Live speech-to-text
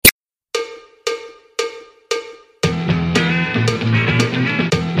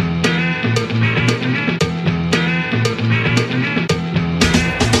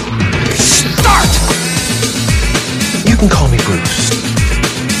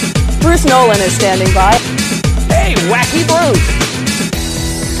Bruce Nolan is standing by. Hey, Wacky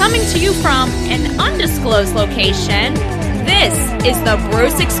Bruce! Coming to you from an undisclosed location, this is the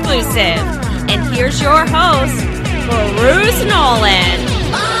Bruce Exclusive. And here's your host, Bruce Nolan.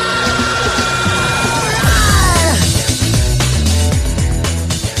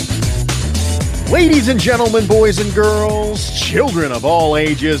 Ladies and gentlemen, boys and girls, children of all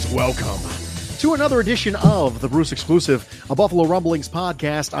ages, welcome to another edition of the Bruce Exclusive, a Buffalo Rumblings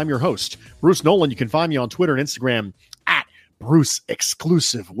podcast. I'm your host, Bruce Nolan. You can find me on Twitter and Instagram at Bruce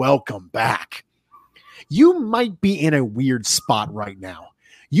Exclusive. Welcome back. You might be in a weird spot right now.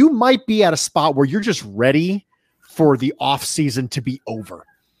 You might be at a spot where you're just ready for the off season to be over.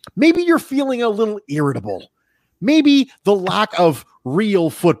 Maybe you're feeling a little irritable. Maybe the lack of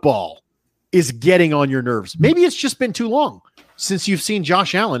real football is getting on your nerves. Maybe it's just been too long since you've seen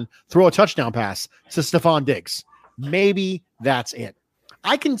Josh Allen throw a touchdown pass to Stephon Diggs. Maybe that's it.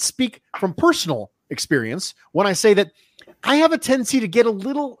 I can speak from personal experience when I say that I have a tendency to get a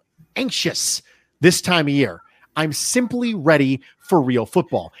little anxious this time of year. I'm simply ready for real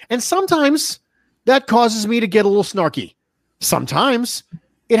football. And sometimes that causes me to get a little snarky. Sometimes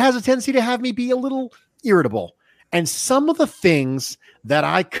it has a tendency to have me be a little irritable. And some of the things that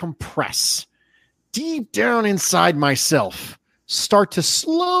I compress deep down inside myself start to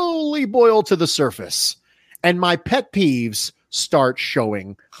slowly boil to the surface, and my pet peeves start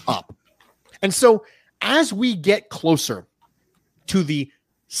showing up. And so as we get closer to the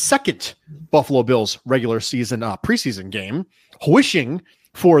second Buffalo Bills regular season preseason game, wishing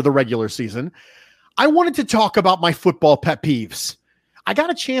for the regular season, I wanted to talk about my football pet peeves. I got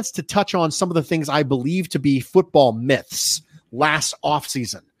a chance to touch on some of the things I believe to be football myths last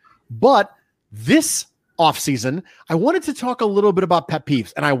offseason. But this offseason, I wanted to talk a little bit about pet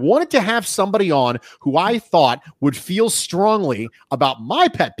peeves, and I wanted to have somebody on who I thought would feel strongly about my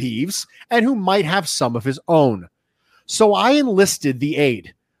pet peeves and who might have some of his own. So I enlisted the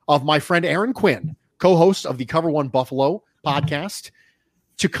aid of my friend Aaron Quinn, co-host of the Cover One Buffalo podcast,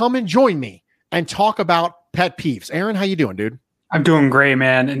 to come and join me and talk about pet peeves. Aaron, how you doing, dude? I'm doing great,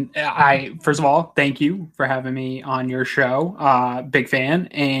 man. And first of all, thank you for having me on your show. Big fan.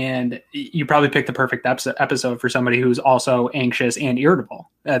 And you probably picked the perfect episode for somebody who's also anxious and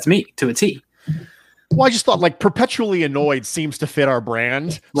irritable. That's me to a T. Well, I just thought like perpetually annoyed seems to fit our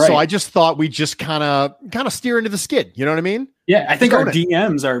brand. Right. So I just thought we just kind of steer into the skid. You know what I mean? Yeah. I think our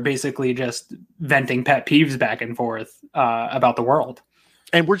DMs are basically just venting pet peeves back and forth about the world.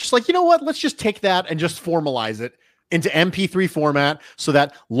 And we're just like, you know what? Let's just take that and just formalize it into MP3 format so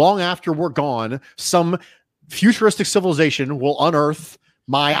that long after we're gone, some futuristic civilization will unearth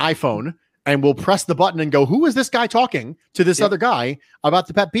my iPhone and we'll press the button and go, who is this guy talking to this other guy about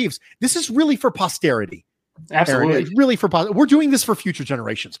the pet peeves? This is really for posterity. Absolutely. Aaron, really for we're doing this for future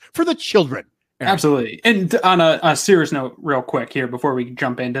generations, for the children. Aaron. Absolutely. And on a serious note, real quick here, before we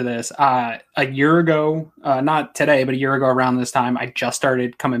jump into this, a year ago, not today, but a year ago around this time, I just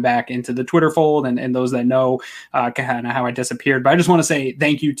started coming back into the Twitter fold and those that know kind of how I disappeared. But I just want to say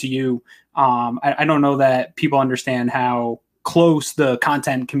thank you to you. I don't know that people understand how close the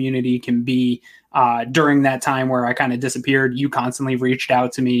content community can be during that time where I kind of disappeared. You constantly reached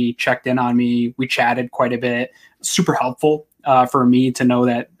out to me, checked in on me. We chatted quite a bit. Super helpful. For me to know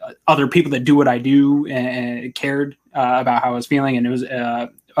that other people that do what I do and cared about how I was feeling. And it was a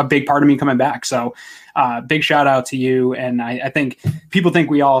big part of me coming back. So big shout out to you. And I think people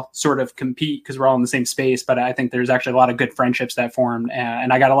think we all sort of compete because we're all in the same space, but I think there's actually a lot of good friendships that formed.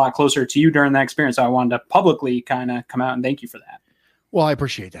 And I got a lot closer to you during that experience. So I wanted to publicly kind of come out and thank you for that. Well, I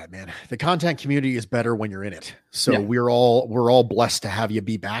appreciate that, man. The content community is better when you're in it. So we're all blessed to have you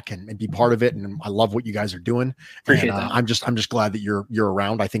be back and be part of it. And I love what you guys are doing. Appreciate that. I'm just glad that you're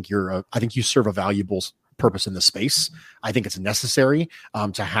around. I think you serve a valuable purpose in the space. I think it's necessary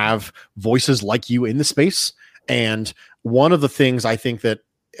to have voices like you in the space. And one of the things I think that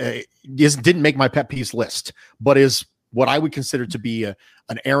didn't make my pet peeves list, but is what I would consider to be an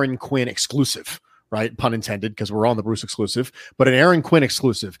Aaron Quinn exclusive. Right? Pun intended, because we're on the Bruce exclusive, but an Aaron Quinn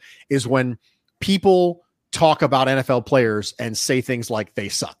exclusive is when people talk about NFL players and say things like they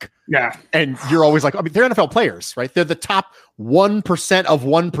suck. Yeah. And you're always like, I mean, they're NFL players, right? They're the top 1% of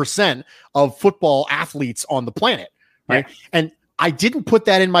 1% of football athletes on the planet. Right. Yeah. And I didn't put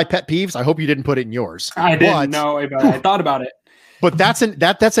that in my pet peeves. I hope you didn't put it in yours. I didn't know, but I thought about it. But that's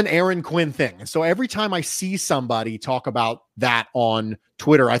an Aaron Quinn thing. And so every time I see somebody talk about that on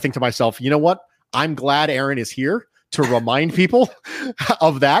Twitter, I think to myself, you know what? I'm glad Aaron is here to remind people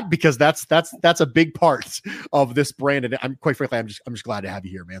of that, because that's a big part of this brand. And I'm quite frankly, I'm just glad to have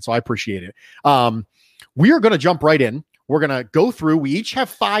you here, man. So I appreciate it. We are going to jump right in We're going to go through. We each have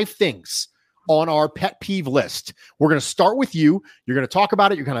 5 things on our pet peeve list. We're going to start with you. You're going to talk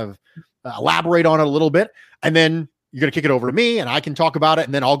about it. You're going to elaborate on it a little bit. And then you're going to kick it over to me and I can talk about it.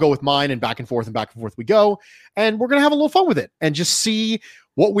 And then I'll go with mine and back and forth we go. And we're going to have a little fun with it and just see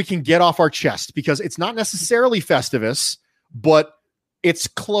what we can get off our chest, because it's not necessarily Festivus, but it's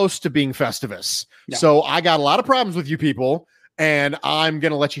close to being Festivus. Yeah. So I got a lot of problems with you people, and I'm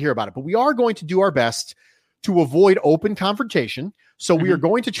going to let you hear about it. But we are going to do our best to avoid open confrontation. So we are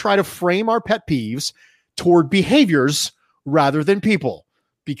going to try to frame our pet peeves toward behaviors rather than people,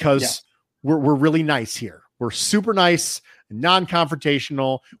 because we're really nice here. We're super nice,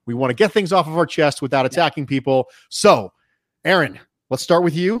 non-confrontational. We want to get things off of our chest without attacking people. So, Aaron, let's start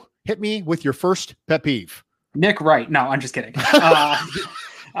with you. Hit me with your first pet peeve. Nick Wright. No, I'm just kidding.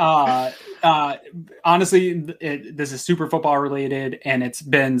 Honestly, this is super football related, and it's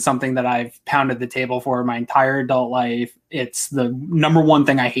been something that I've pounded the table for my entire adult life. It's the number one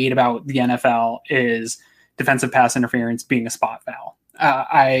thing I hate about the NFL is defensive pass interference being a spot foul.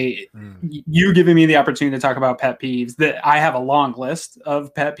 You giving me the opportunity to talk about pet peeves, that I have a long list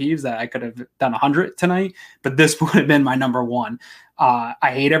of pet peeves that I could have done 100 tonight, but this would have been my number one. I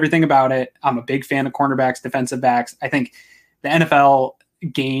hate everything about it. I'm a big fan of cornerbacks, defensive backs. I think the NFL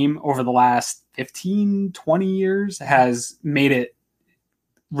game over the last 15, 20 years has made it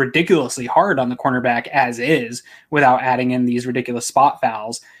ridiculously hard on the cornerback as is, without adding in these ridiculous spot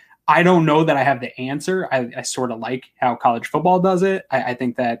fouls. I don't know that I have the answer. I sort of like how college football does it. I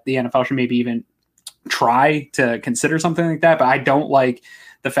think that the NFL should maybe even try to consider something like that, but I don't like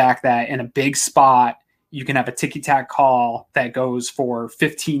the fact that in a big spot, you can have a ticky-tack call that goes for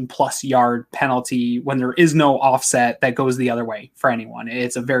 15-plus yard penalty when there is no offset that goes the other way for anyone.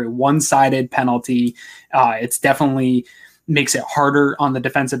 It's a very one-sided penalty. It's definitely makes it harder on the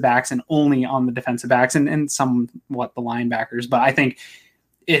defensive backs, and only on the defensive backs and somewhat the linebackers. But I think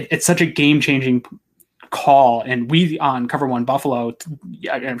it's such a game-changing call. And we on Cover One Buffalo,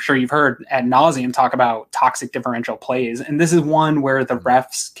 I'm sure you've heard ad nauseum talk about toxic differential plays. And this is one where the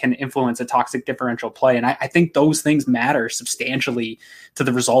refs can influence a toxic differential play. And I think those things matter substantially to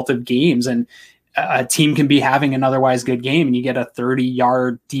the result of games. And a team can be having an otherwise good game, and you get a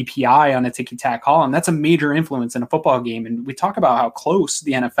 30-yard DPI on a ticky-tack call. And that's a major influence in a football game. And we talk about how close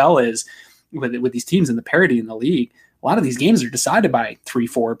the NFL is with these teams and the parity in the league. A lot of these games are decided by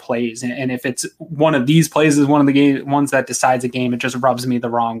 3-4 plays. And if it's one of these plays is one of the ones that decides a game, it just rubs me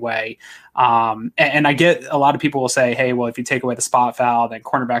the wrong way. And I get a lot of people will say, hey, well, if you take away the spot foul, then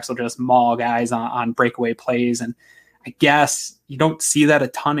cornerbacks will just maul guys on breakaway plays. And I guess you don't see that a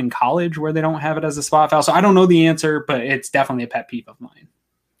ton in college where they don't have it as a spot foul. So I don't know the answer, but it's definitely a pet peeve of mine.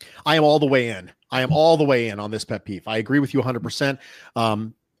 I am all the way in. On this pet peeve. I agree with you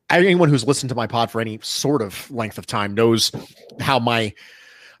 100%. Anyone who's listened to my pod for any sort of length of time knows how my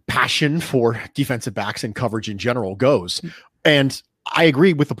passion for defensive backs and coverage in general goes. And I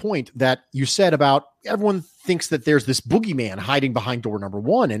agree with the point that you said about everyone thinks that there's this boogeyman hiding behind door number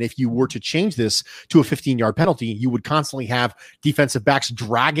one. And if you were to change this to a 15-yard penalty, you would constantly have defensive backs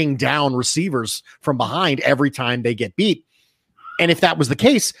dragging down receivers from behind every time they get beat. And if that was the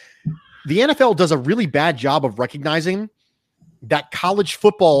case, the NFL does a really bad job of recognizing that college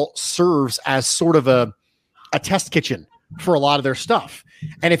football serves as sort of a test kitchen for a lot of their stuff.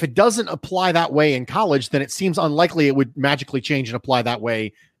 And if it doesn't apply that way in college, then it seems unlikely it would magically change and apply that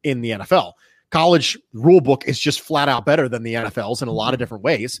way in the NFL. College rule book is just flat out better than the NFL's in a lot of different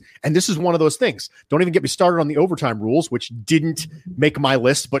ways. And this is one of those things. Don't even get me started on the overtime rules, which didn't make my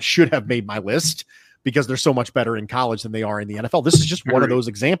list, but should have made my list, because they're so much better in college than they are in the NFL. This is just one of those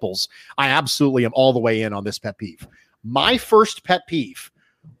examples. I absolutely am all the way in on this pet peeve. My first pet peeve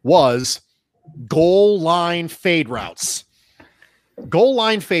was goal line fade routes. Goal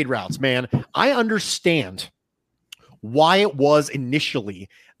line fade routes, man. I understand why it was initially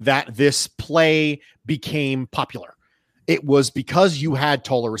that this play became popular. It was because you had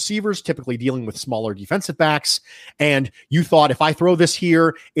taller receivers typically dealing with smaller defensive backs, and you thought, if I throw this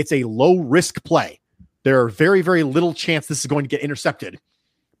here, it's a low risk play. There are very, very little chance this is going to get intercepted,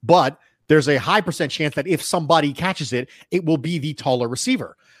 but there's a high percent chance that if somebody catches it, it will be the taller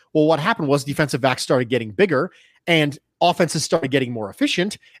receiver. Well, what happened was defensive backs started getting bigger and offenses started getting more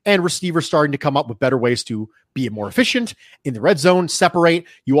efficient, and receivers starting to come up with better ways to be more efficient in the red zone, separate.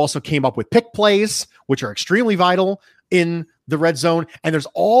 You also came up with pick plays, which are extremely vital in the red zone. And there's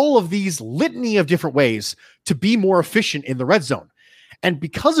all of these litany of different ways to be more efficient in the red zone. And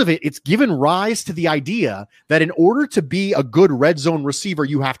because of it, it's given rise to the idea that in order to be a good red zone receiver,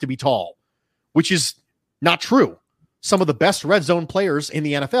 you have to be tall, which is not true. Some of the best red zone players in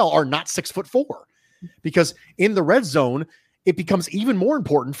the NFL are not 6'4". because in the red zone, it becomes even more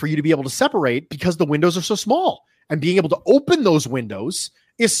important for you to be able to separate because the windows are so small, and being able to open those windows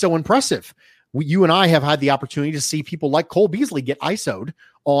is so impressive. You and I have had the opportunity to see people like Cole Beasley get ISO'd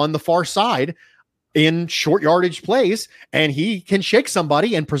on the far side in short yardage plays, and he can shake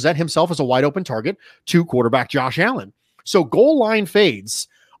somebody and present himself as a wide open target to quarterback Josh Allen. So goal line fades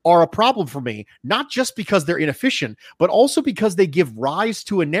are a problem for me, not just because they're inefficient, but also because they give rise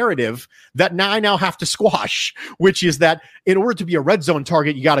to a narrative that I now have to squash, which is that in order to be a red zone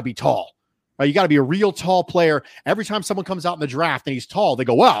target, you got to be tall. You got to be a real tall player. Every time someone comes out in the draft and he's tall, they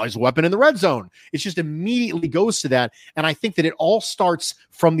go, wow, he's a weapon in the red zone. It just immediately goes to that. And I think that it all starts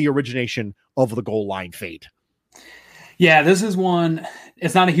from the origination of the goal line fade. Yeah, this is one,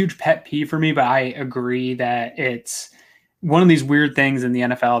 it's not a huge pet peeve for me, but I agree that it's one of these weird things in the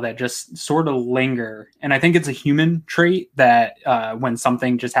NFL that just sort of linger. And I think it's a human trait that when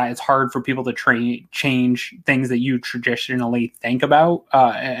something just it's hard for people to change things that you traditionally think about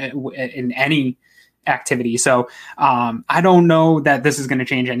in any activity. So I don't know that this is going to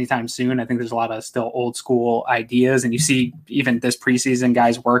change anytime soon. I think there's a lot of still old school ideas, and you see even this preseason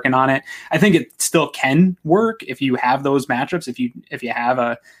guys working on it. I think it still can work if you have those matchups. If you have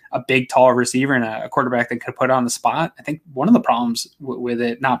a big, tall receiver and a quarterback that could put it on the spot. I think one of the problems with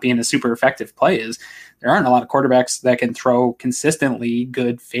it not being a super effective play is there aren't a lot of quarterbacks that can throw consistently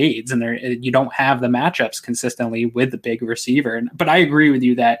good fades, and you don't have the matchups consistently with the big receiver. But I agree with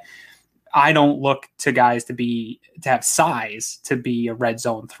you that I don't look to guys to have size to be a red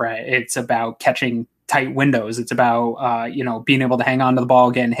zone threat. It's about catching tight windows. It's about being able to hang on to the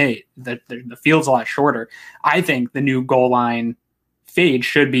ball, getting hit. The field's a lot shorter. I think the new goal line fade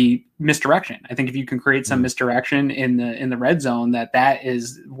should be misdirection. I think if you can create some misdirection in the red zone, that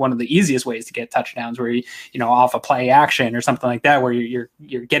is one of the easiest ways to get touchdowns, where you off a play action or something like that, where you're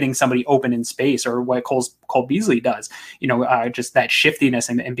getting somebody open in space, or what Cole Beasley does, just that shiftiness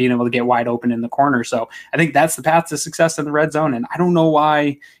and being able to get wide open in the corner. So I think that's the path to success in the red zone. And I don't know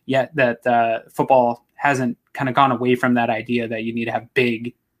why yet that football hasn't kind of gone away from that idea that you need to have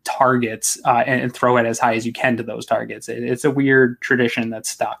big targets and throw it as high as you can to those targets. It's a weird tradition that's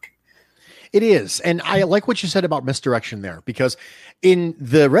stuck. It is. And I like what you said about misdirection there, because in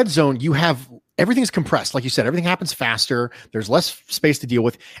the red zone, you have everything's compressed. Like you said, everything happens faster. There's less space to deal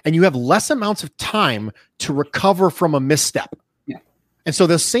with, and you have less amounts of time to recover from a misstep. Yeah. And so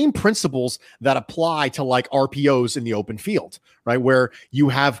the same principles that apply to like RPOs in the open field, right? Where you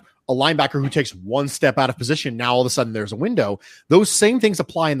have a linebacker who takes one step out of position, now all of a sudden there's a window. Those same things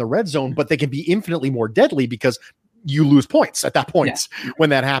apply in the red zone, but they can be infinitely more deadly because you lose points at that point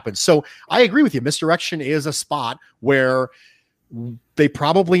when that happens. So I agree with you. Misdirection is a spot where they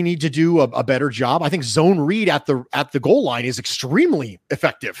probably need to do a better job. I think zone read at the goal line is extremely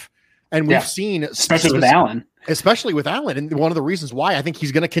effective. And we've seen, especially with Allen. And one of the reasons why I think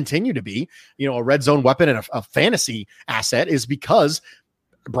he's going to continue to be, a red zone weapon and a fantasy asset is because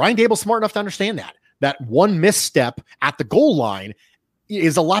Brian Dable's smart enough to understand that one misstep at the goal line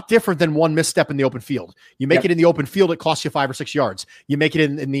is a lot different than one misstep in the open field. You make it in the open field, it costs you 5 or 6 yards. You make it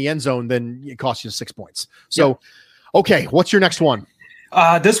in the end zone, then it costs you 6 points. So, okay, what's your next one?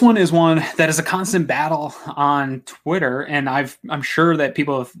 This one is one that is a constant battle on Twitter, and I'm sure that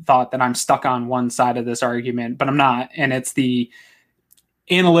people have thought that I'm stuck on one side of this argument, but I'm not. And it's the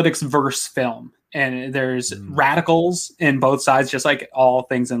analytics versus film. And there's radicals in both sides, just like all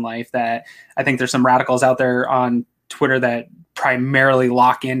things in life. That I think there's some radicals out there on Twitter that primarily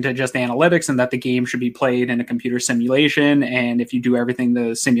lock into just analytics, and that the game should be played in a computer simulation. And if you do everything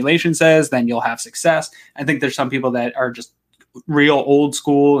the simulation says, then you'll have success. I think there's some people that are just real old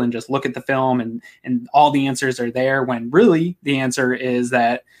school and just look at the film and all the answers are there, when really the answer is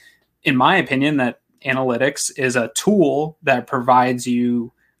that, in my opinion, that analytics is a tool that provides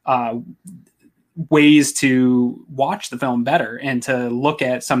you ways to watch the film better and to look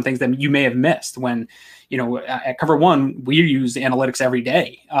at some things that you may have missed. When, at Cover One, we use analytics every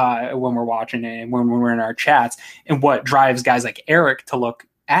day when we're watching it and when we're in our chats. And what drives guys like Eric to look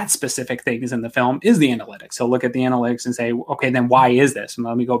at specific things in the film is the analytics. He'll look at the analytics and say, okay, then why is this? And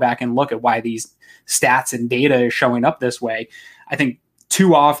let me go back and look at why these stats and data is showing up this way. I think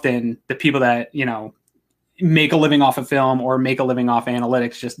too often the people that, make a living off of film or make a living off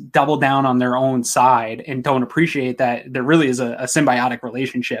analytics just double down on their own side and don't appreciate that there really is a symbiotic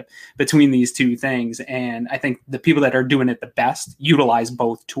relationship between these two things. And I think the people that are doing it the best utilize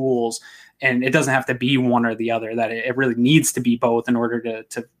both tools, and it doesn't have to be one or the other, that it really needs to be both in order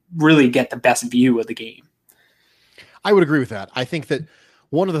to really get the best view of the game. I would agree with that. I think that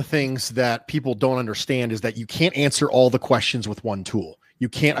one of the things that people don't understand is that you can't answer all the questions with one tool. You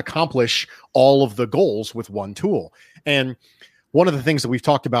can't accomplish all of the goals with one tool. And one of the things that we've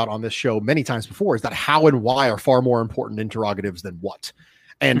talked about on this show many times before is that how and why are far more important interrogatives than what.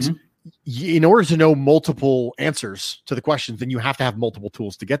 And in order to know multiple answers to the questions, then you have to have multiple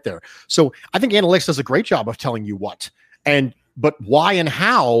tools to get there. So I think analytics does a great job of telling you what, but why and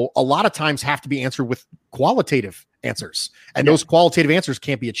how a lot of times have to be answered with qualitative answers. And those qualitative answers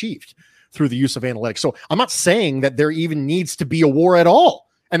can't be achieved through the use of analytics. So I'm not saying that there even needs to be a war at all.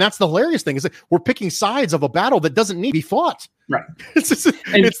 And that's the hilarious thing, is that we're picking sides of a battle that doesn't need to be fought. Right. It's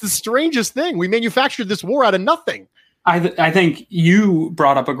the strangest thing. We manufactured this war out of nothing. I think you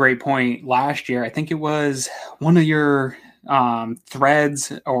brought up a great point last year. I think it was one of your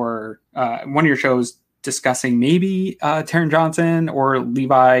threads or one of your shows discussing maybe Taron Johnson or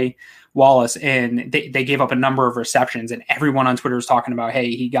Levi Wallace, and they gave up a number of receptions, and everyone on Twitter was talking about,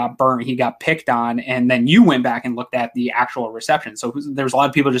 hey, he got burnt, he got picked on, and then you went back and looked at the actual reception. So there's a lot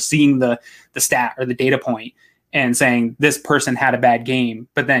of people just seeing the stat or the data point and saying this person had a bad game,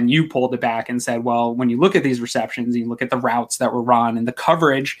 but then you pulled it back and said, well, when you look at these receptions, you look at the routes that were run and the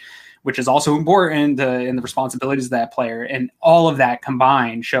coverage, which is also important, and the responsibilities of that player, and all of that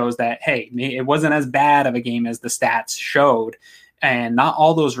combined shows that, hey, it wasn't as bad of a game as the stats showed. And not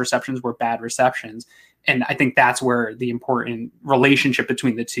all those receptions were bad receptions. And I think that's where the important relationship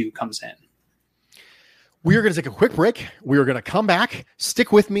between the two comes in. We are going to take a quick break. We are going to come back.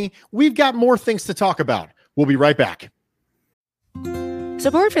 Stick with me. We've got more things to talk about. We'll be right back.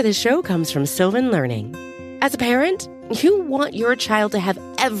 Support for this show comes from Sylvan Learning. As a parent, you want your child to have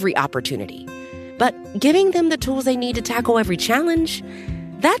every opportunity. But giving them the tools they need to tackle every challenge,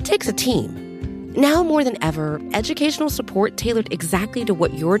 that takes a team. Now more than ever, educational support tailored exactly to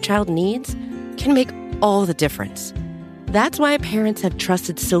what your child needs can make all the difference. That's why parents have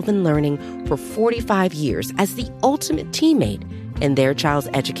trusted Sylvan Learning for 45 years as the ultimate teammate in their child's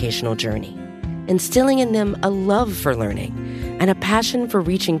educational journey, instilling in them a love for learning and a passion for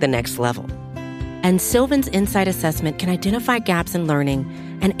reaching the next level. And Sylvan's Insight Assessment can identify gaps in learning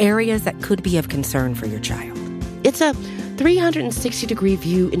and areas that could be of concern for your child. It's a 360-degree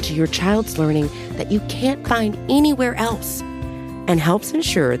view into your child's learning that you can't find anywhere else, and helps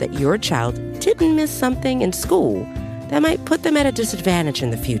ensure that your child didn't miss something in school that might put them at a disadvantage in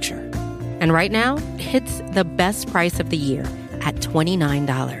the future. And right now, it's the best price of the year at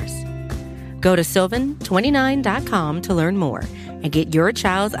 $29. Go to sylvan29.com to learn more and get your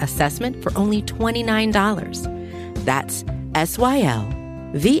child's assessment for only $29. That's SYLVAN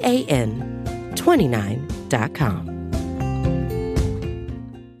 29.com.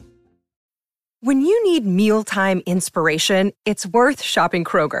 When you need mealtime inspiration, it's worth shopping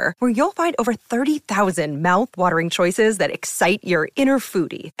Kroger, where you'll find over 30,000 mouth-watering choices that excite your inner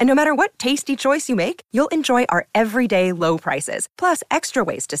foodie. And no matter what tasty choice you make, you'll enjoy our everyday low prices, plus extra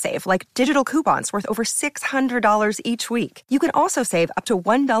ways to save, like digital coupons worth over $600 each week. You can also save up to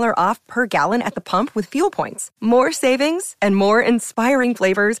 $1 off per gallon at the pump with fuel points. More savings and more inspiring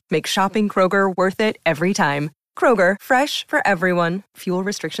flavors make shopping Kroger worth it every time. Kroger, fresh for everyone. Fuel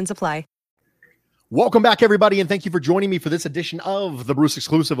restrictions apply. Welcome back, everybody, and thank you for joining me for this edition of the Bruce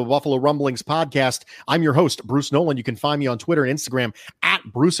Exclusive of Buffalo Rumblings podcast. I'm your host, Bruce Nolan. You can find me on Twitter and Instagram at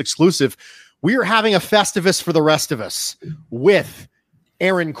Bruce Exclusive. We are having a Festivus for the rest of us with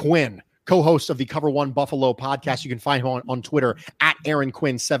Aaron Quinn, co-host of the Cover One Buffalo podcast. You can find him on Twitter at Aaron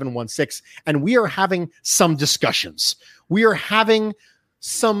Quinn 716. And we are having some discussions. We are having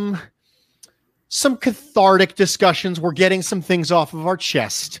some cathartic discussions. We're getting some things off of our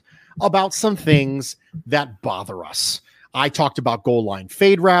chest about some things that bother us. I talked about goal line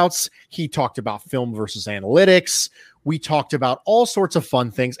fade routes. He talked about film versus analytics. We talked about all sorts of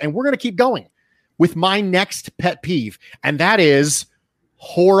fun things, and we're going to keep going with my next pet peeve, and that is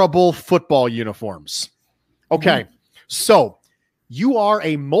horrible football uniforms. Okay, so you are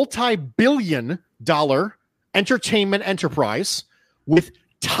a multi-billion-dollar entertainment enterprise with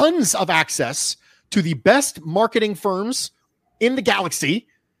tons of access to the best marketing firms in the galaxy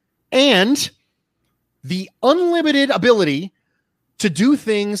and the unlimited ability to do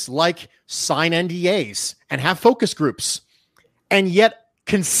things like sign NDAs and have focus groups. And yet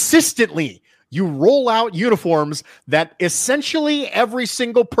consistently you roll out uniforms that essentially every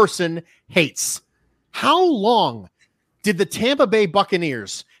single person hates. How long did the Tampa Bay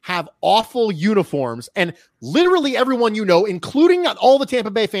Buccaneers have awful uniforms? And literally everyone you know, including all the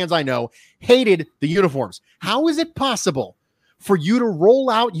Tampa Bay fans I know, hated the uniforms. How is it possible for you to roll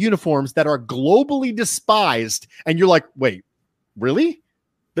out uniforms that are globally despised? And you're like, wait, really?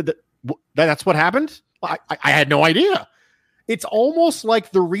 That's what happened? I had no idea. It's almost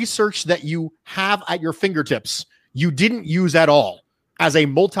like the research that you have at your fingertips, you didn't use at all. as a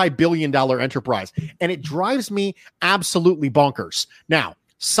multi-billion-dollar enterprise. And it drives me absolutely bonkers. Now,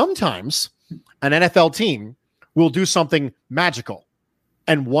 sometimes an NFL team will do something magical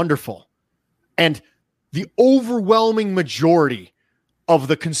and wonderful. And the overwhelming majority of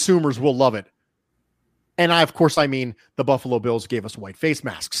the consumers will love it. And of course, I mean, the Buffalo Bills gave us white face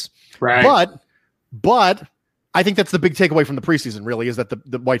masks. Right. But I think that's the big takeaway from the preseason, really, is that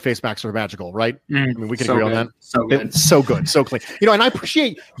the white face masks are magical, right? I mean, we can agree on that. So good. It's so good. So clean. And I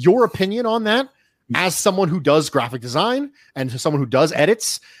appreciate your opinion on that as someone who does graphic design and someone who does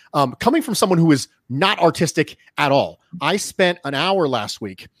edits, coming from someone who is not artistic at all. I spent an hour last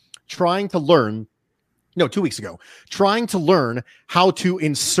week 2 weeks ago, trying to learn how to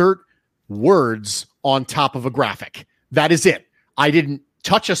insert words on top of a graphic. That is it. I didn't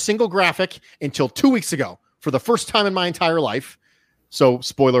touch a single graphic until 2 weeks ago for the first time in my entire life. So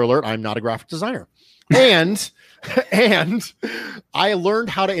spoiler alert, I'm not a graphic designer. And I learned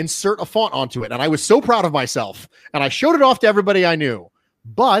how to insert a font onto it. And I was so proud of myself. And I showed it off to everybody I knew.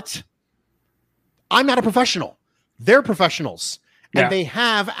 But I'm not a professional. They're professionals. And they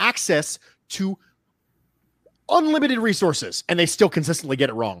have access to unlimited resources. And they still consistently get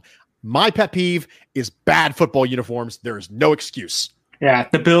it wrong. My pet peeve is bad football uniforms. There is no excuse. Yeah,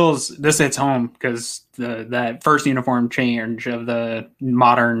 the Bills, this hits home because that first uniform change of the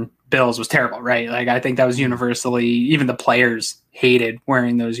modern Bills was terrible, right? Like, I think that was universally, even the players hated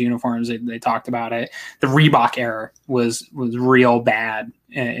wearing those uniforms. They talked about it. The Reebok era was real bad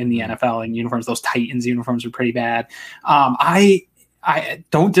in the NFL in uniforms. Those Titans uniforms were pretty bad. I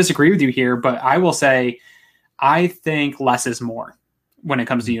don't disagree with you here, but I will say I think less is more when it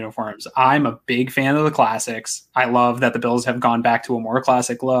comes to uniforms. I'm a big fan of the classics. I love that the Bills have gone back to a more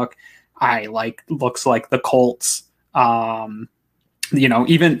classic look. I like looks like the Colts. Even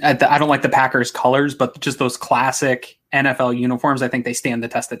I don't like the Packers colors, but just those classic NFL uniforms, I think they stand the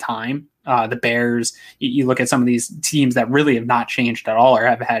test of time. The Bears, you look at some of these teams that really have not changed at all or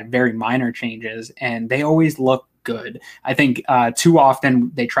have had very minor changes, and they always look good. I think too often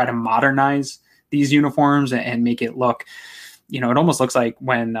they try to modernize these uniforms and make it look, it almost looks like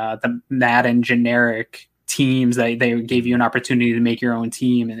when the Madden generic teams, they gave you an opportunity to make your own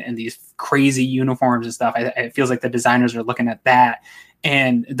team and these crazy uniforms and stuff. It feels like the designers are looking at that.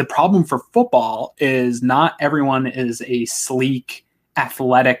 And the problem for football is not everyone is a sleek,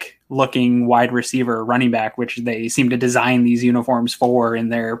 athletic looking wide receiver running back, which they seem to design these uniforms for in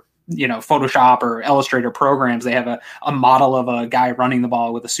their Photoshop or Illustrator programs. They have a model of a guy running the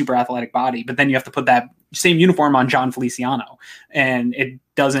ball with a super athletic body, but then you have to put that same uniform on John Feliciano, and it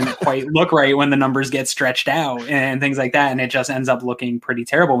doesn't quite look right when the numbers get stretched out and things like that. And it just ends up looking pretty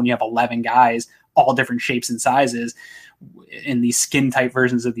terrible when you have 11 guys, all different shapes and sizes in these skin tight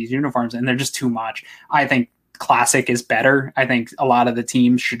versions of these uniforms. And they're just too much. I think classic is better. I think a lot of the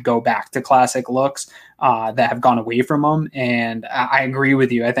teams should go back to classic looks that have gone away from them. And I agree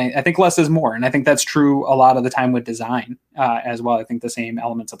with you. I think less is more. And I think that's true a lot of the time with design as well. I think the same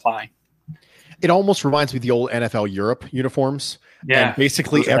elements apply. It almost reminds me of the old NFL Europe uniforms. Yeah. And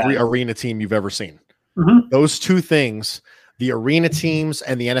basically every arena team you've ever seen. Mm-hmm. Those two things, the arena teams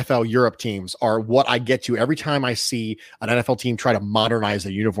and the NFL Europe teams, are what I get to every time I see an NFL team try to modernize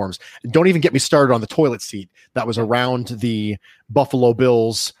their uniforms. Don't even get me started on the toilet seat that was around the Buffalo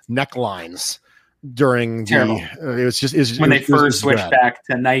Bills necklines during it was when they first switched back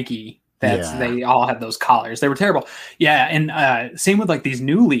to Nike. They all had those collars. They were terrible. Yeah. And same with like these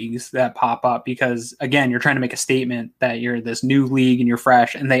new leagues that pop up, because again, you're trying to make a statement that you're this new league and you're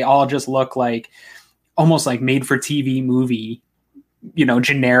fresh, and they all just look like almost like made for TV movie,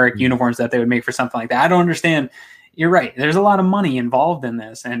 generic uniforms that they would make for something like that. I don't understand. You're right. There's a lot of money involved in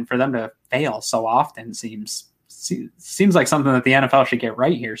this, and for them to fail so often seems like something that the NFL should get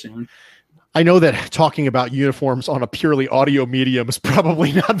right here soon. I know that talking about uniforms on a purely audio medium is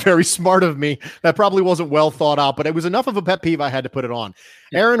probably not very smart of me. That probably wasn't well thought out, but it was enough of a pet peeve I had to put it on.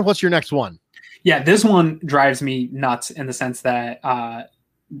 Aaron, what's your next one? Yeah, this one drives me nuts in the sense that I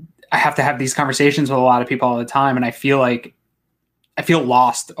have to have these conversations with a lot of people all the time, and I feel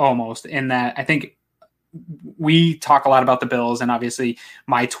lost almost in that. I think we talk a lot about the Bills, and obviously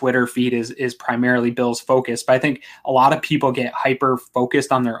my Twitter feed is primarily Bills focused, but I think a lot of people get hyper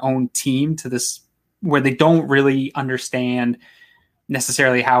focused on their own team to this where they don't really understand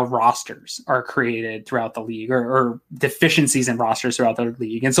necessarily how rosters are created throughout the league or deficiencies in rosters throughout the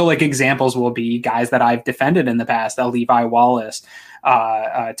league. And so like examples will be guys that I've defended in the past, Levi Wallace,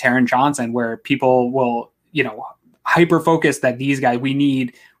 Taron Johnson, where people will, hyper focus that these guys, we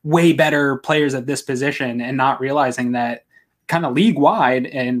need way better players at this position, and not realizing that kind of league wide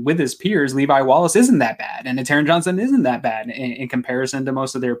and with his peers, Levi Wallace isn't that bad. And Taron Johnson isn't that bad in comparison to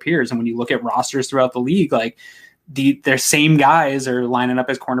most of their peers. And when you look at rosters throughout the league, like their same guys are lining up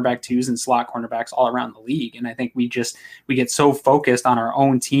as cornerback twos and slot cornerbacks all around the league. And I think we get so focused on our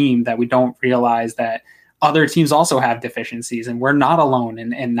own team that we don't realize that other teams also have deficiencies, and we're not alone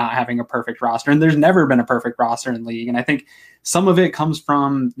in not having a perfect roster. And there's never been a perfect roster in the league. And I think some of it comes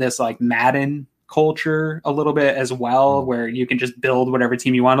from this like Madden culture a little bit as well, where you can just build whatever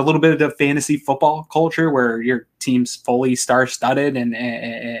team you want, a little bit of the fantasy football culture where your team's fully star-studded.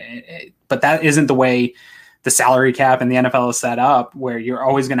 But that isn't the way the salary cap and the NFL is set up, where you're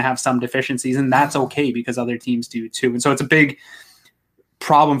always going to have some deficiencies, and that's okay because other teams do too. And so it's a big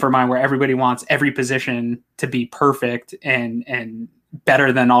problem for mine where everybody wants every position to be perfect and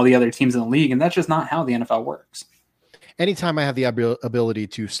better than all the other teams in the league. And that's just not how the NFL works. Anytime I have the ability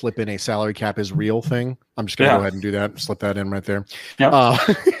to slip in a salary cap is real thing, I'm just going to go ahead and do that. Slip that in right there. Yep.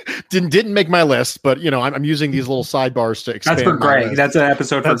 Didn't make my list, but I'm using these little sidebars to expand. That's for Greg. That's an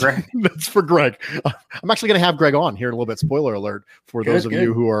episode for Greg. That's for Greg. I'm actually going to have Greg on here in a little bit. Spoiler alert for those of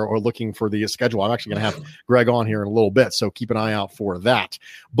you who are looking for the schedule. I'm actually going to have Greg on here in a little bit, so keep an eye out for that.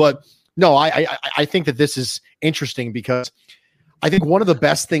 But no, I think that this is interesting because I think one of the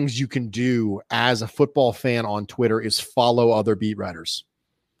best things you can do as a football fan on Twitter is follow other beat writers.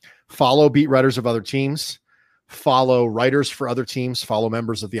 Follow beat writers of other teams. Follow writers for other teams. Follow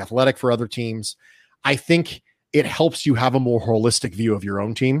members of The Athletic for other teams. I think it helps you have a more holistic view of your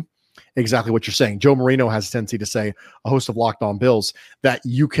own team. Exactly what you're saying. Joe Marino has a tendency to say, a host of Locked On Bills, that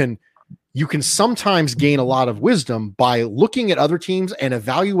you can sometimes gain a lot of wisdom by looking at other teams and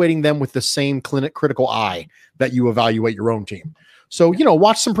evaluating them with the same critical eye that you evaluate your own team. So,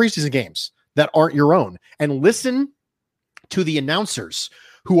 watch some preseason games that aren't your own and listen to the announcers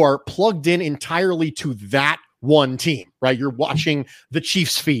who are plugged in entirely to that one team, right? You're watching the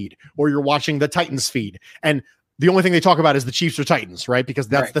Chiefs feed or you're watching the Titans feed. And the only thing they talk about is the Chiefs or Titans, right? Because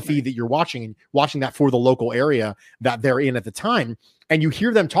that's the feed that you're watching, and watching that for the local area that they're in at the time. And you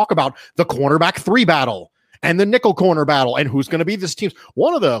hear them talk about the cornerback 3 battle and the nickel corner battle and who's going to be this team's.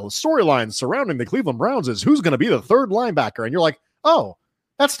 One of the storylines surrounding the Cleveland Browns is who's going to be the third linebacker. And you're like, oh,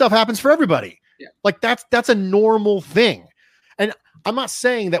 that stuff happens for everybody. Yeah. Like that's a normal thing. And I'm not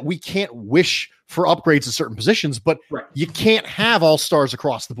saying that we can't wish for upgrades in certain positions, but you can't have all stars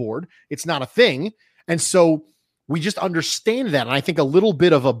across the board. It's not a thing. And so we just understand that. And I think a little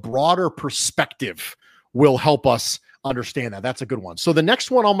bit of a broader perspective will help us understand that. That's a good one. So the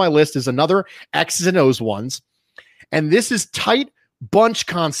next one on my list is another X's and O's ones. And this is tight bunch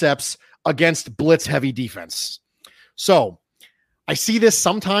concepts against blitz heavy defense. So I see this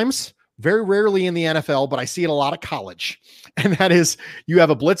sometimes, very rarely in the NFL, but I see it a lot of college. And that is, you have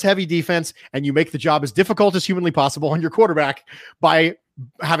a blitz heavy defense and you make the job as difficult as humanly possible on your quarterback by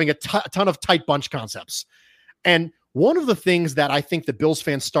having a ton of tight bunch concepts. And one of the things that I think the Bills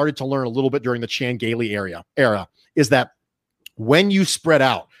fans started to learn a little bit during the Chan Gailey era is that when you spread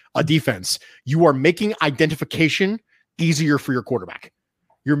out a defense, you are making identification easier for your quarterback.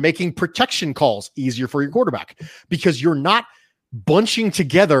 You're making protection calls easier for your quarterback because you're not bunching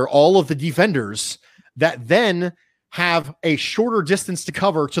together all of the defenders that then have a shorter distance to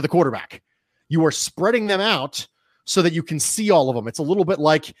cover to the quarterback. You are spreading them out so that you can see all of them. It's a little bit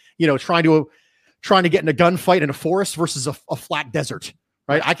like, trying to get in a gunfight in a forest versus a flat desert,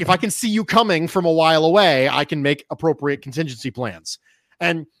 right? If I can see you coming from a while away, I can make appropriate contingency plans.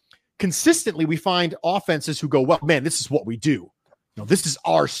 And consistently we find offenses who go, well, man, this is what we do. This is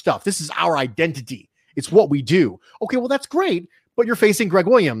our stuff. This is our identity. It's what we do. Okay, well, that's great, but you're facing Greg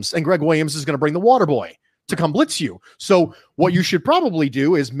Williams, and Greg Williams is going to bring the water boy to come blitz you. So what you should probably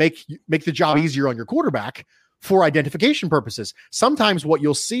do is make the job easier on your quarterback for identification purposes. Sometimes what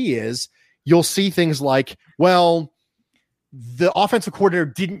you'll see things like, well, the offensive coordinator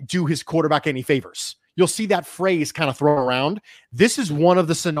didn't do his quarterback any favors. You'll see that phrase kind of thrown around. This is one of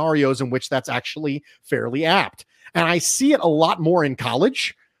the scenarios in which that's actually fairly apt. And I see it a lot more in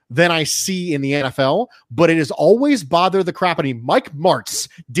college than I see in the NFL, but it has always bothered the crap out of me. Mike Martz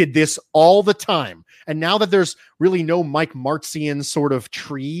did this all the time. And now that there's really no Mike Martzian sort of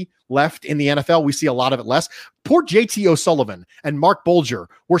tree left in the NFL, we see a lot of it less. Poor JT O'Sullivan and Mark Bolger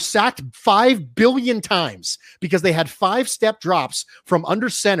were sacked 5 billion times because they had 5-step drops from under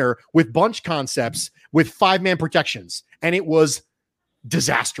center with bunch concepts with 5-man protections. And it was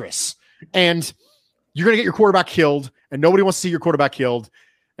disastrous. And you're going to get your quarterback killed, and nobody wants to see your quarterback killed.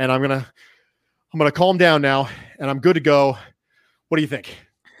 And I'm going to calm down now, and I'm good to go. What do you think?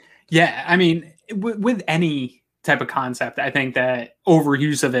 Yeah, I mean, with any type of concept. I think that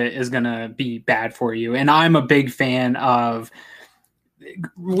overuse of it is going to be bad for you. And I'm a big fan of,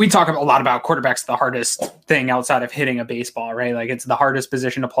 we talk a lot about quarterbacks, the hardest thing outside of hitting a baseball, right? Like it's the hardest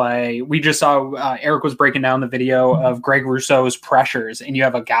position to play. We just saw Eric was breaking down the video of Greg Rousseau's pressures, and you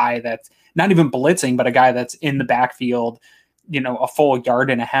have a guy that's not even blitzing, but a guy that's in the backfield, a full yard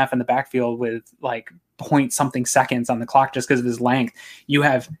and a half in the backfield with like point something seconds on the clock just because of his length. You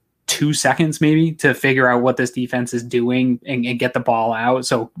have 2 seconds maybe to figure out what this defense is doing and get the ball out.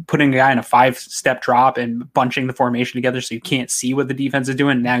 So putting a guy in a 5-step drop and bunching the formation together so you can't see what the defense is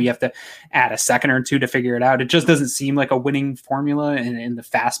doing. Now you have to add a second or two to figure it out. It just doesn't seem like a winning formula in the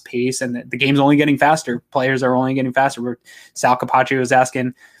fast pace, and the game's only getting faster. Players are only getting faster. Sal Capaccio was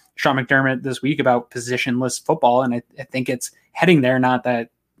asking Sean McDermott this week about positionless football, and I think it's heading there, not that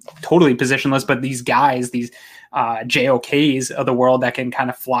totally positionless, but these guys, these JOKs of the world that can kind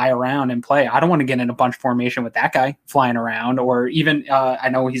of fly around and play. I don't want to get in a bunch formation with that guy flying around, or even I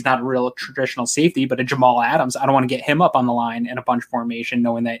know he's not a real traditional safety, but a Jamal Adams. I don't want to get him up on the line in a bunch formation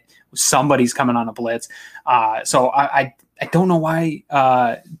knowing that somebody's coming on a blitz. So I don't know why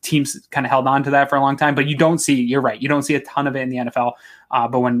teams kind of held on to that for a long time, but you're right. You don't see a ton of it in the NFL.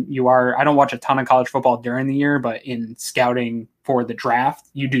 But when I don't watch a ton of college football during the year, but in scouting for the draft,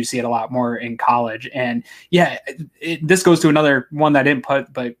 you do see it a lot more in college. And yeah, this goes to another one that I didn't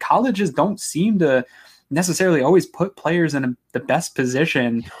put, but colleges don't seem to necessarily always put players in the best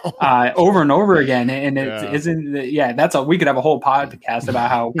position over and over again. And we could have a whole podcast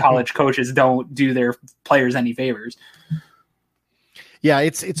about how college coaches don't do their players any favors. Yeah,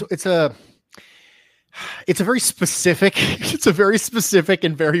 it's a very specific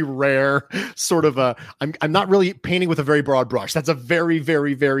and very rare sort of I'm not really painting with a very broad brush. That's a very,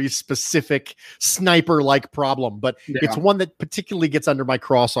 very, very specific sniper-like problem, but it's one that particularly gets under my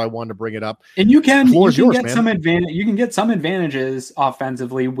craw, so I wanted to bring it up. And you can get some advantages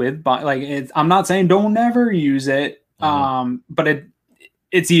offensively with, I'm not saying don't never use it, but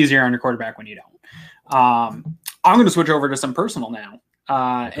it's easier on your quarterback when you don't. I'm going to switch over to some personal now.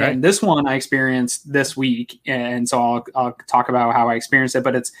 Okay. And this one I experienced this week, and so I'll talk about how I experienced it,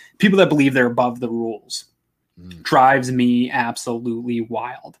 but it's people that believe they're above the rules. Drives me absolutely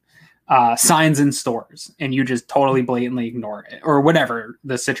wild. Signs in stores, and you just totally blatantly ignore it, or whatever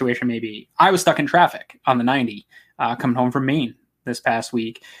the situation may be. I was stuck in traffic on the 90 coming home from Maine this past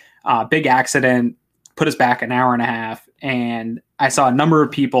week. Big accident, put us back an hour and a half, and I saw a number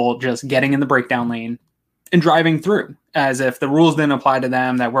of people just getting in the breakdown lane and driving through as if the rules didn't apply to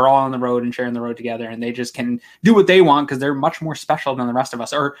them, that we're all on the road and sharing the road together, and they just can do what they want because they're much more special than the rest of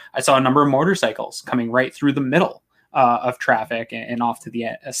us. Or I saw a number of motorcycles coming right through the middle of traffic and off to the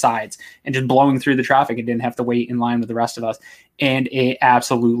sides and just blowing through the traffic and didn't have to wait in line with the rest of us. And it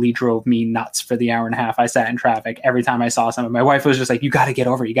absolutely drove me nuts for the hour and a half I sat in traffic. Every time I saw someone, my wife was just like, you got to get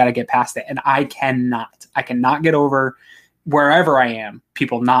over, you got to get past it. And I cannot get over wherever I am,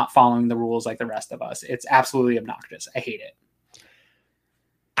 people not following the rules like the rest of us. It's absolutely obnoxious. I hate it.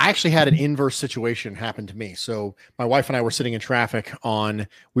 I actually had an inverse situation happen to me. So my wife and I were sitting in traffic we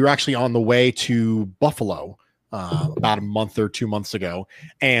were actually on the way to Buffalo about a month or 2 months ago.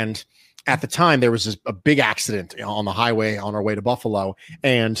 And at the time there was a big accident on the highway on our way to Buffalo.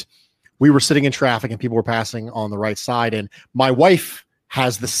 And we were sitting in traffic and people were passing on the right side. And my wife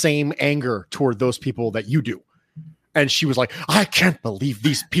has the same anger toward those people that you do. And she was like, I can't believe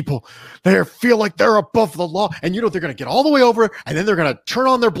these people, they feel like they're above the law. And they're going to get all the way over and then they're going to turn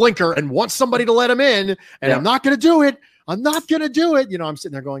on their blinker and want somebody to let them in. And I'm not going to do it. I'm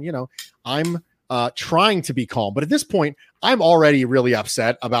sitting there going, I'm trying to be calm. But at this point, I'm already really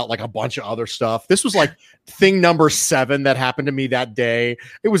upset about like a bunch of other stuff. This was like thing number 7 that happened to me that day.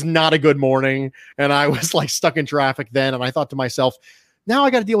 It was not a good morning. And I was like stuck in traffic then. And I thought to myself, now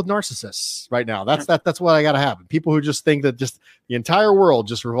I got to deal with narcissists right now. That's what I got to have. People who just think that just the entire world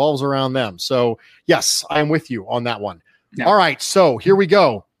just revolves around them. So yes, I'm with you on that one. Yeah. All right. So here we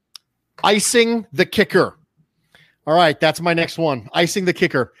go. Icing the kicker. All right. That's my next one. Icing the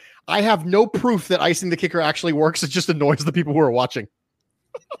kicker. I have no proof that icing the kicker actually works. It just annoys the people who are watching.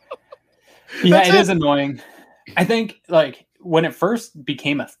 Yeah, it is annoying. I think like when it first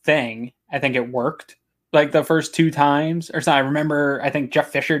became a thing, I think it worked. Like the first 2 times or so. I remember, I think Jeff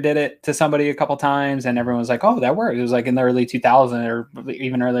Fisher did it to somebody a couple times and everyone was like, oh, that worked. It was like in the early 2000s or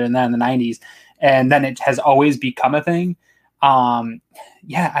even earlier than that in the 90s. And then it has always become a thing.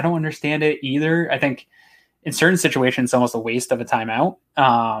 Yeah, I don't understand it either. I think in certain situations, it's almost a waste of a timeout.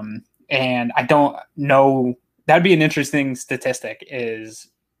 And I don't know, that'd be an interesting statistic is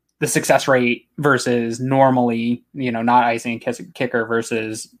the success rate versus normally, not icing a kicker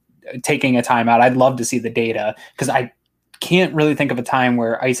versus taking a timeout. I'd love to see the data because I can't really think of a time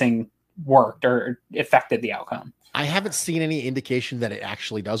where icing worked or affected the outcome. I haven't seen any indication that it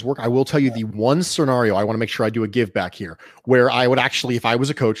actually does work. I will tell you the one scenario I want to make sure I do a give back here where I would actually, if I was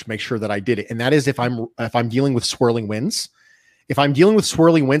a coach, make sure that I did it. And that is if I'm dealing with swirling winds. If I'm dealing with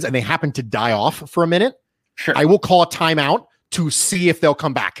swirling winds and they happen to die off for a minute, sure, I will call a timeout to see if they'll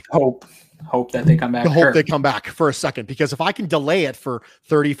come back. Hope that they come back. Hope they come back for a second, because if I can delay it for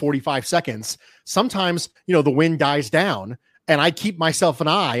 30, 45 seconds, sometimes, the wind dies down and I keep myself an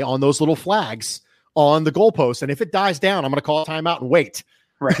eye on those little flags on the goalpost. And if it dies down, I'm going to call a timeout and wait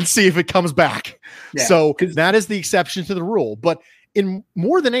and see if it comes back. Yeah, so that is the exception to the rule. But in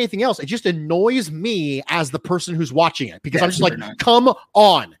more than anything else, it just annoys me as the person who's watching it, because I'm just like, come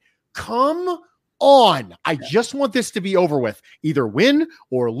on. I just want this to be over with, either win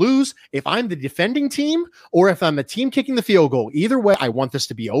or lose. If I'm the defending team or if I'm the team kicking the field goal, either way, I want this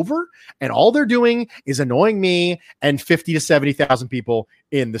to be over. And all they're doing is annoying me and 50 to 70,000 people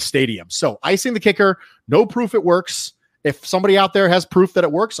in the stadium. So icing the kicker, no proof it works. If somebody out there has proof that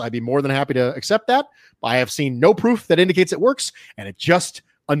it works, I'd be more than happy to accept that. But I have seen no proof that indicates it works, and it just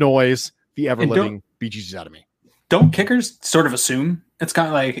annoys the ever-living bejesus out of me. Don't kickers sort of assume? It's kind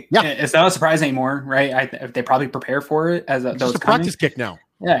of like, it's not a surprise anymore, right? They probably prepare for it as those practice kick now.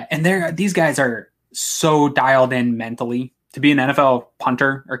 Yeah, and these guys are so dialed in mentally. To be an NFL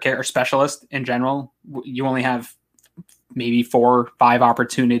punter or specialist in general, you only have maybe 4 or 5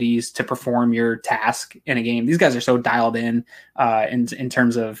 opportunities to perform your task in a game. These guys are so dialed in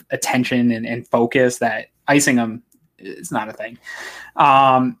terms of attention and focus that icing them is not a thing.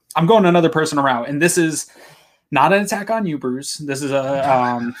 I'm going another personal route, and this is not an attack on you, Bruce. This is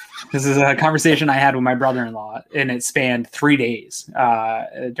a conversation I had with my brother-in-law, and it spanned 3 days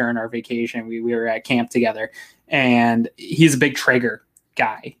during our vacation. We were at camp together, and he's a big Traeger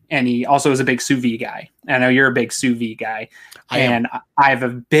guy, and he also is a big sous vide guy. I know you're a big sous vide guy, and I have a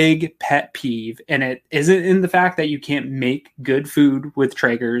big pet peeve, and it isn't in the fact that you can't make good food with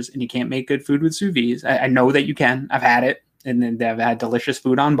Traegers and you can't make good food with sous vides. I know that you can. I've had it, and then I've had delicious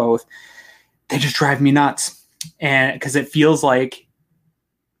food on both. They just drive me nuts. And because it feels like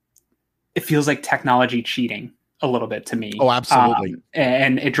technology cheating a little bit to me. Oh, absolutely.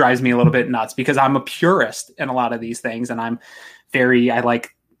 And it drives me a little bit nuts because I'm a purist in a lot of these things. And I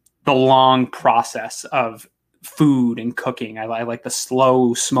like the long process of food and cooking. I like the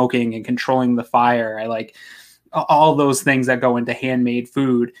slow smoking and controlling the fire. I like all those things that go into handmade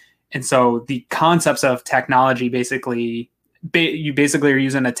food. And so the concepts of technology, you basically are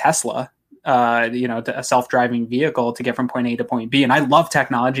using a Tesla, a self-driving vehicle to get from point A to point B. And I love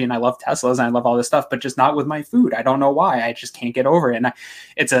technology and I love Teslas and I love all this stuff, but just not with my food. I don't know why. I just can't get over it. And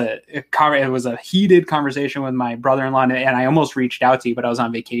it was a heated conversation with my brother-in-law, and I almost reached out to you, but I was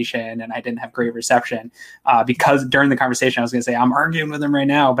on vacation and I didn't have great reception because during the conversation, I was going to say, I'm arguing with him right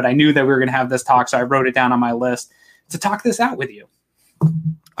now, but I knew that we were going to have this talk. So I wrote it down on my list to talk this out with you.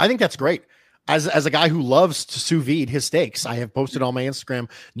 I think that's great. As a guy who loves to sous vide his steaks, I have posted on my Instagram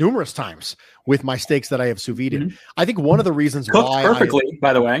numerous times with my steaks that I have sous vide. Mm-hmm. I think one of the reasons cooked perfectly,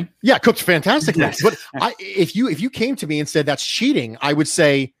 by the way. Yeah, cooked fantastically. Yes. But if you came to me and said that's cheating, I would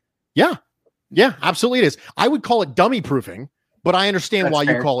say, yeah, absolutely it is. I would call it dummy proofing, but I understand why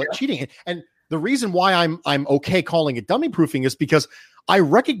you call it cheating. And the reason why I'm okay calling it dummy proofing is because I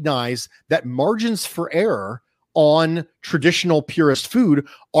recognize that margins for error on traditional purist food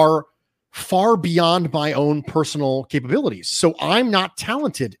are far beyond my own personal capabilities. So I'm not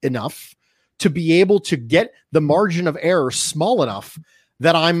talented enough to be able to get the margin of error small enough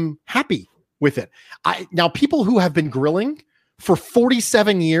that I'm happy with it. Now, people who have been grilling for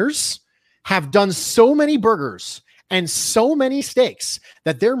 47 years have done so many burgers and so many steaks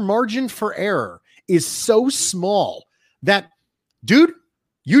that their margin for error is so small that, dude,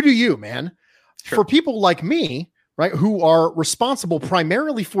 you do you, man. Sure. For people like me, right, who are responsible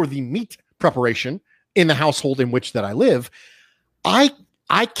primarily for the meat preparation in the household in which that I live, I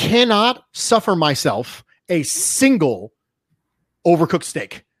cannot suffer myself a single overcooked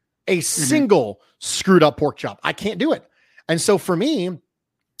steak, a single screwed up pork chop. I can't do it. And so for me,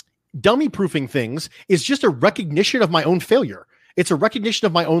 dummy proofing things is just a recognition of my own failure. It's a recognition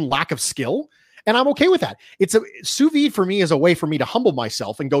of my own lack of skill. And I'm okay with that. It's a sous vide for me is a way for me to humble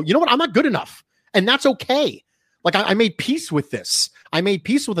myself and go, you know what? I'm not good enough. And that's okay. Like I made peace with this. I made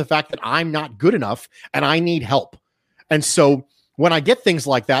peace with the fact that I'm not good enough and I need help. And so when I get things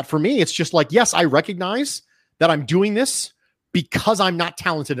like that, for me, it's just like, yes, I recognize that I'm doing this because I'm not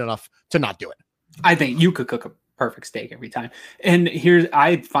talented enough to not do it. I think you could cook a perfect steak every time. And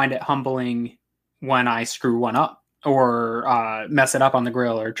I find it humbling when I screw one up. or mess it up on the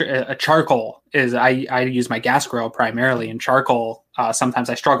grill, or a charcoal is I use my gas grill primarily, and charcoal sometimes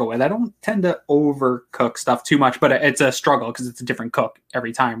I struggle with. I don't tend to overcook stuff too much, but it's a struggle because it's a different cook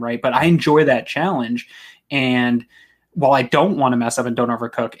every time, right? But I enjoy that challenge, and while I don't want to mess up and don't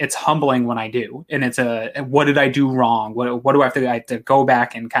overcook, it's humbling when I do. And it's what did I do wrong? What do I have to go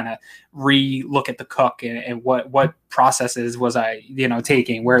back and kind of re-look at the cook, and what processes was I,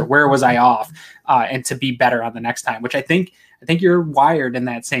 taking, where was I off, and to be better on the next time, which I think you're wired in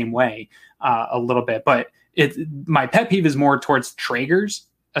that same way a little bit. But my pet peeve is more towards Traegers,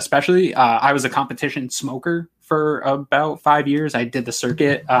 especially. I was a competition smoker for about 5 years. I did the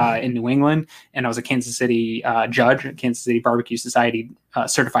circuit in New England, and I was a Kansas City judge, Kansas City Barbecue Society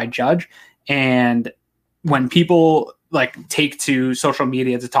certified judge. And when people take to social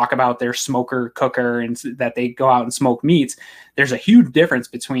media to talk about their smoker cooker and that they go out and smoke meats, there's a huge difference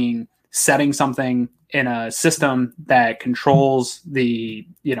between setting something in a system that controls the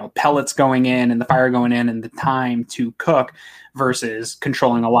pellets going in and the fire going in and the time to cook versus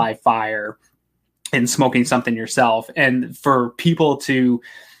controlling a live fire and smoking something yourself. And for people to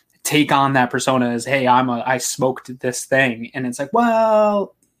take on that persona as, hey, I smoked this thing. And it's like,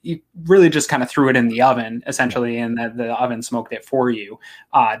 well, you really just kind of threw it in the oven essentially, and that the oven smoked it for you.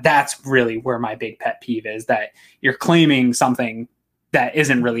 That's really where my big pet peeve is, that you're claiming something that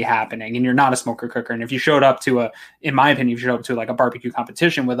isn't really happening, and you're not a smoker cooker. And if you showed up to in my opinion, if you showed up to a barbecue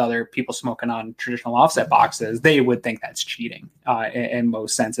competition with other people smoking on traditional offset boxes, they would think that's cheating in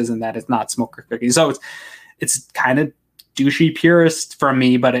most senses, and that it's not smoker cooking. So it's kind of douchey purist from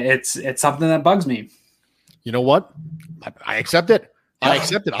me, but it's something that bugs me. You know what? I accept it. I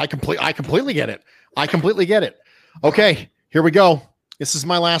accept it. I completely get it. I completely get it. Okay, here we go. This is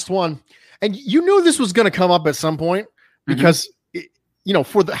my last one. And you knew this was going to come up at some point because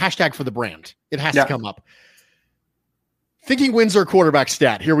for the hashtag for the brand, it has to come up. Thinking wins are a quarterback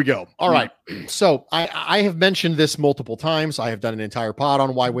stat. Here we go. All right. So I have mentioned this multiple times. I have done an entire pod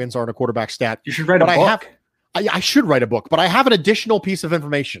on why wins aren't a quarterback stat. You should write a book. I should write a book, but I have an additional piece of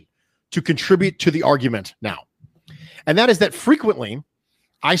information to contribute to the argument now. And that is that frequently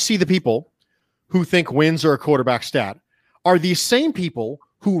I see the people who think wins are a quarterback stat are these same people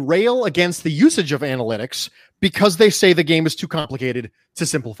who rail against the usage of analytics because they say the game is too complicated to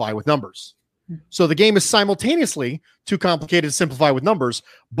simplify with numbers. So the game is simultaneously too complicated to simplify with numbers,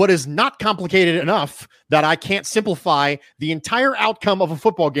 but is not complicated enough that I can't simplify the entire outcome of a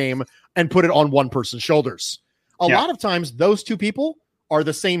football game and put it on one person's shoulders. A lot of times, those two people are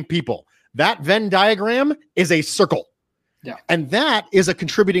the same people. That Venn diagram is a circle. Yeah. And that is a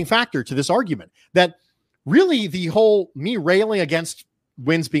contributing factor to this argument, that really the whole me railing against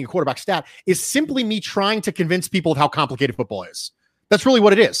wins being a quarterback stat is simply me trying to convince people of how complicated football is. That's really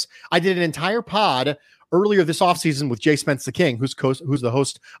what it is. I did an entire pod earlier this offseason with Jay Spence the King, who's the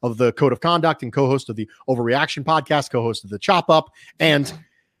host of the Code of Conduct and co-host of the Overreaction podcast, co-host of the Chop Up. And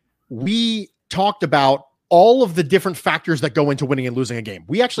we talked about all of the different factors that go into winning and losing a game.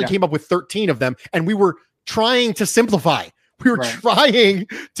 We actually came up with 13 of them, and we were trying to simplify. We were trying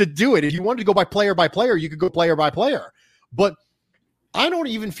to do it. If you wanted to go by player, you could go player by player. But I don't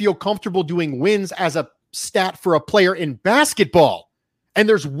even feel comfortable doing wins as a stat for a player in basketball. And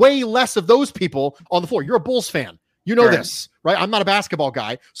there's way less of those people on the floor. You're a Bulls fan. You know this, right? I'm not a basketball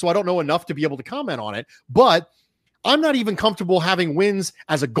guy, so I don't know enough to be able to comment on it. But I'm not even comfortable having wins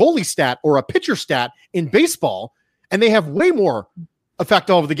as a goalie stat or a pitcher stat in baseball, and they have way more effect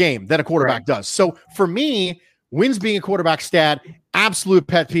over the game than a quarterback does. So for me, wins being a quarterback stat, absolute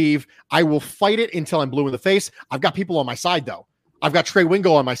pet peeve. I will fight it until I'm blue in the face. I've got people on my side, though. I've got Trey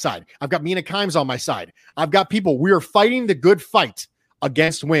Wingo on my side. I've got Mina Kimes on my side. I've got people. We are fighting the good fight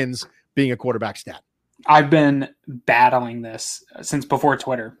against wins being a quarterback stat. I've been battling this since before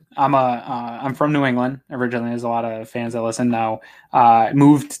Twitter. I'm from New England originally. There's a lot of fans that listen now.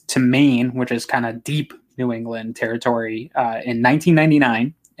 Moved to Maine, which is kind of deep New England territory, in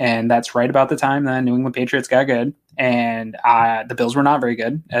 1999. And that's right about the time the New England Patriots got good. And the Bills were not very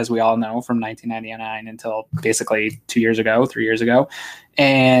good, as we all know, from 1999 until basically 3 years ago.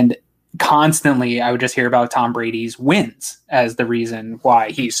 And constantly I would just hear about Tom Brady's wins as the reason why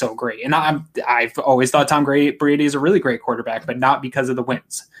he's so great. And I've always thought Tom Brady is a really great quarterback, but not because of the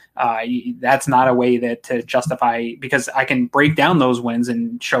wins. That's not a way to justify, because I can break down those wins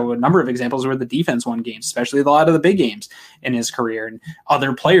and show a number of examples where the defense won games, especially a lot of the big games in his career, and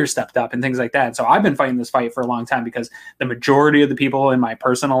other players stepped up and things like that. So I've been fighting this fight for a long time because the majority of the people in my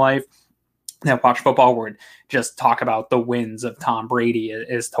personal life that watch football would just talk about the wins of Tom Brady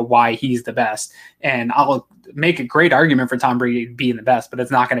as to why he's the best. And I'll make a great argument for Tom Brady being the best, but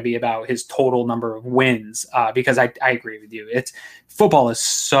it's not going to be about his total number of wins because I agree with you. Football is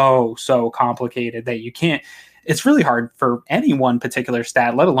so complicated that you can't. It's really hard for any one particular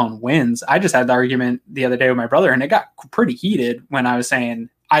stat, let alone wins. I just had the argument the other day with my brother, and it got pretty heated when I was saying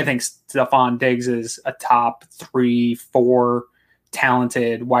I think Stephon Diggs is a top 3-4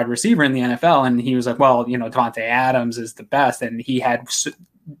 talented wide receiver in the NFL. And he was like, well, Devontae Adams is the best, and he had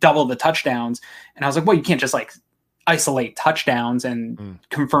double the touchdowns. And I was like, well, you can't just like isolate touchdowns and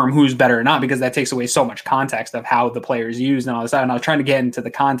confirm who's better or not, because that takes away so much context of how the players used and all this. And I was trying to get into the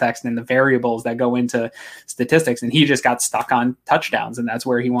context and the variables that go into statistics, and he just got stuck on touchdowns, and that's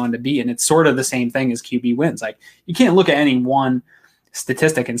where he wanted to be. And it's sort of the same thing as QB wins. Like, you can't look at any one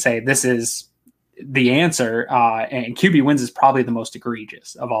statistic and say this is the answer, and QB wins is probably the most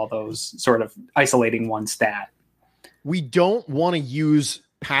egregious of all those, sort of isolating one stat. We don't want to use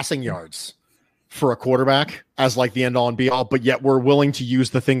passing yards for a quarterback as like the end all and be all, but yet we're willing to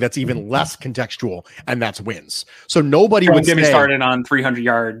use the thing that's even less contextual, and that's wins. So nobody would get me started on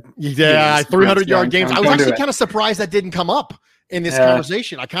 300-yard. Yeah, 300-yard games. I was actually kind of surprised that didn't come up in this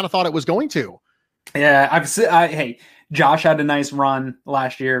conversation. I kind of thought it was going to. Yeah, hey, Josh had a nice run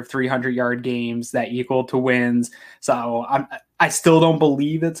last year of 300-yard games that equal to wins. So I still don't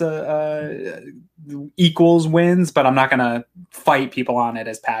believe it's a equals wins, but I'm not going to fight people on it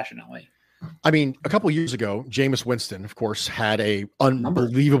as passionately. I mean, a couple of years ago, Jameis Winston, of course, had a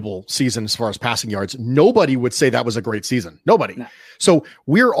unbelievable season as far as passing yards. Nobody would say that was a great season. Nobody. No. So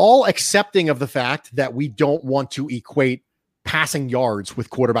we're all accepting of the fact that we don't want to equate passing yards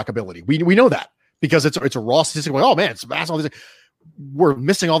with quarterback ability. We know that, because it's a raw statistic. Like, oh man, it's massive. We're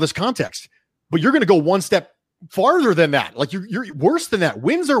missing all this context. But you're going to go one step farther than that. Like, you're worse than that.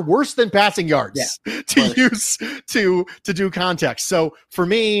 Wins are worse than passing yards to do context. So for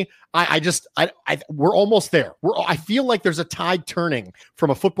me, we're almost there. I feel like there's a tide turning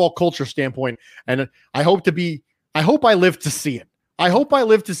from a football culture standpoint, and I hope I live to see it. I hope I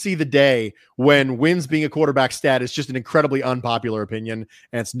live to see the day when wins being a quarterback stat is just an incredibly unpopular opinion,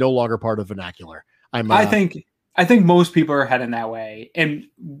 and it's no longer part of the vernacular. I think most people are heading that way. And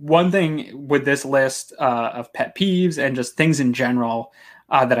one thing with this list of pet peeves and just things in general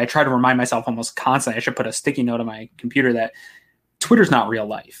that I try to remind myself almost constantly, I should put a sticky note on my computer that Twitter's not real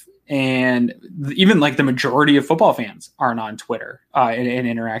life. And even like the majority of football fans aren't on Twitter and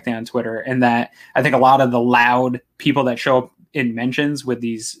interacting on Twitter. And that I think a lot of the loud people that show up in mentions with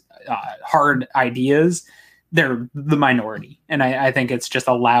these hard ideas, they're the minority. And I think it's just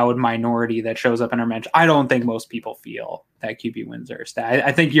a loud minority that shows up in our mention. I don't think most people feel that QB wins are a stat.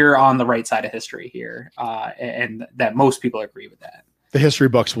 I think you're on the right side of history here, and that most people agree with that. The history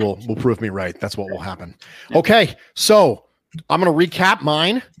books will prove me right. That's what will happen. Yeah. Okay, so I'm going to recap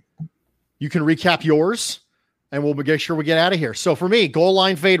mine. You can recap yours, and we'll make sure we get out of here. So for me, goal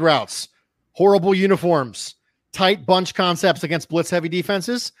line fade routes, horrible uniforms, tight bunch concepts against blitz-heavy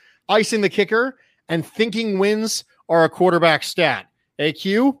defenses, icing the kicker, and thinking wins are a quarterback stat.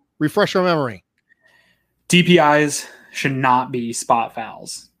 AQ, refresh your memory. DPIs should not be spot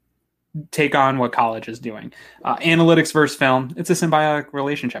fouls. Take on what college is doing. Analytics versus film, it's a symbiotic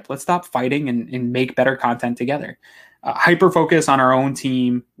relationship. Let's stop fighting and make better content together. Hyper focus on our own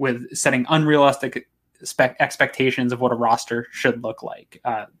team with setting unrealistic expectations of what a roster should look like.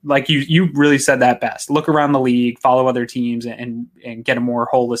 Like you really said that best. Look around the league, follow other teams, and get a more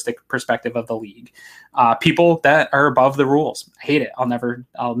holistic perspective of the league. People that are above the rules, I hate it. I'll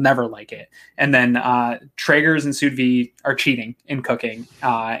never like it. And then Traegers and sous vide are cheating in cooking,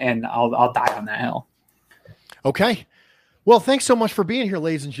 and I'll die on that hill. Okay. Well, thanks so much for being here,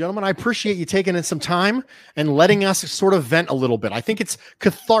 ladies and gentlemen. I appreciate you taking in some time and letting us sort of vent a little bit. I think it's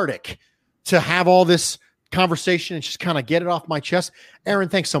cathartic to have all this conversation and just kind of get it off my chest. Aaron,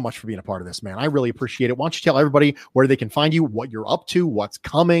 thanks so much for being a part of this, man. I really appreciate it. Why don't you tell everybody where they can find you, what you're up to, what's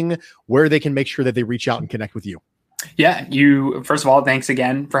coming, where they can make sure that they reach out and connect with you. Yeah, first of all, thanks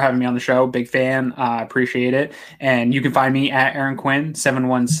again for having me on the show. Big fan. Appreciate it. And you can find me at Aaron Quinn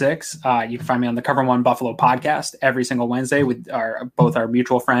 716. You can find me on the Cover One Buffalo podcast every single Wednesday with both our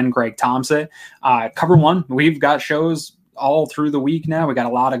mutual friend, Greg Thompson. Cover One, we've got shows all through the week now. We got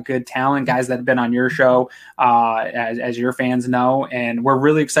a lot of good talent, guys that have been on your show, as your fans know, and we're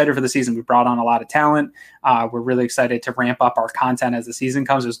really excited for the season. We brought on a lot of talent. We're really excited to ramp up our content as the season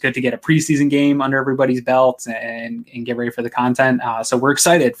comes. It was good to get a preseason game under everybody's belts and get ready for the content. So we're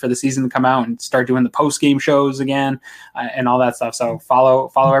excited for the season to come out and start doing the post-game shows again and all that stuff. So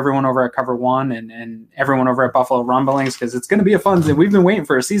follow everyone over at Cover One and everyone over at Buffalo Rumblings, because it's going to be a fun. We've been waiting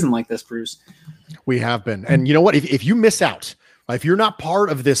for a season like this, Bruce. We have been. And you know what? If you miss out, if you're not part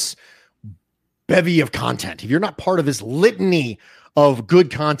of this bevy of content, if you're not part of this litany of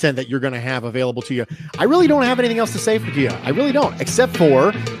good content that you're going to have available to you, I really don't have anything else to say for you. I really don't, except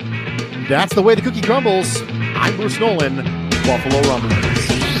for that's the way the cookie crumbles. I'm Bruce Nolan, Buffalo Rumblings.